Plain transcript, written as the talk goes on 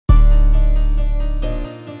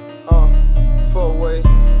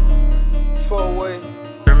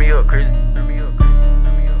crazy. Turn me up crazy.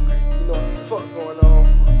 Turn me up crazy. You know what the fuck going on.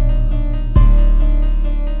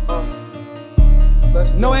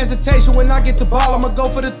 No hesitation when I get the ball. I'ma go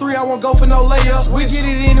for the three, I won't go for no layup. We get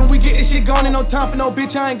it in and we get this shit gone. Ain't no time for no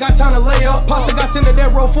bitch, I ain't got time to lay up. Pasta got sent to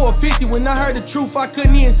that road for a 50. When I heard the truth, I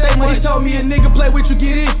couldn't even say much. He told me a nigga play with you,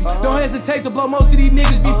 get iffy. Don't hesitate to blow, most of these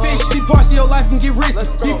niggas be fishy. See, parts of your life can get risky.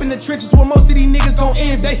 Deep in the trenches where most of these niggas gon'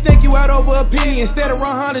 envy. They snake you out over a penny. Instead of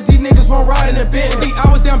run Honda, these niggas won't ride in the Benz. See,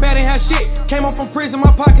 I was down bad and had shit. Came home from prison,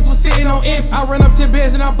 my pockets was sitting on empty. I ran up 10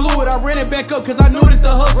 bands and I blew it. I ran it back up cause I knew that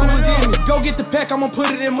the hustle was in me. Go get the pack, I'ma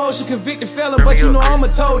put it in motion. Convicted felon, but you know I'ma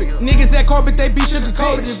tote it. Niggas at carpet, they be sugar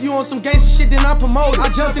coated. If you on some gangsta shit, then I promote it. I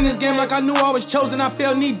jumped in this game like I knew I was chosen. I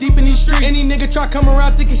fell knee deep in these streets. Any nigga try come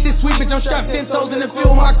around thinking shit sweet, bitch, I'm strapped 10 toes in the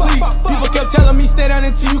field with my cleats. People kept telling me stay down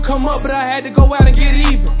until you come up, but I had to go out and get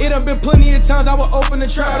even. It done been plenty of times I would open the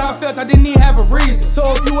trap, but I felt I didn't even have a reason. So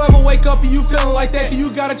if you ever wake up and you feeling like that, then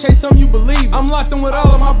you gotta chase something you believe. I'm locked in with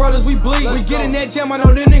all of my brothers, we bleed. We get in that jam, I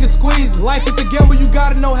know them niggas squeeze. Life is a gamble, you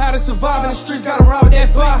gotta know how to survive. In the streets, gotta ride with that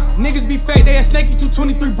fire. Niggas be fake, they snake you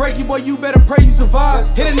 223 break you, boy, you better pray you survive.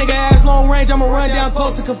 Hit a nigga ass long range, I'ma run down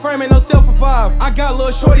close and confirm ain't no self-revive. I got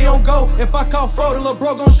lil' shorty on go, if I call Fro, the lil'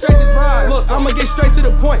 bro gon' stretch his ride. Look, I'ma get straight to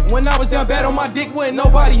the point. When I was down bad on my dick, wasn't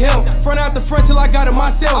nobody help. Front out the front till I got it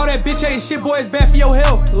myself. All that bitch hating shit, boy, it's bad for your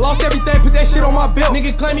health. Lost everything, put that shit on my belt.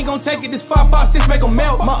 Nigga claim he gon' take it, this 5.56 make him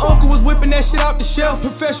melt. My uncle was whipping that shit out the shelf.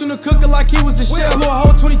 Professional cooker like he was a chef. Blew a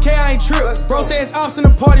whole 20K, I ain't trip. Bro say it's ops in the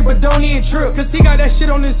party, but don't even trip. Cause he got that shit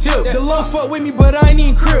on his hip. The lungs fuck with me, but I ain't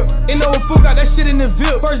even crip. And no fool got that shit in the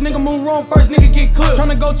VIP. First nigga move wrong, first nigga get clipped.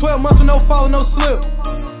 Tryna go 12 months with no follow, no slip.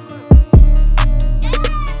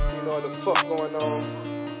 You know what the fuck going on.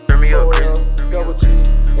 Turn me up 4L, crazy. Double G,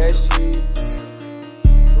 SG,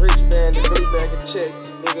 Rich Band, and really back in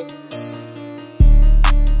checks, nigga.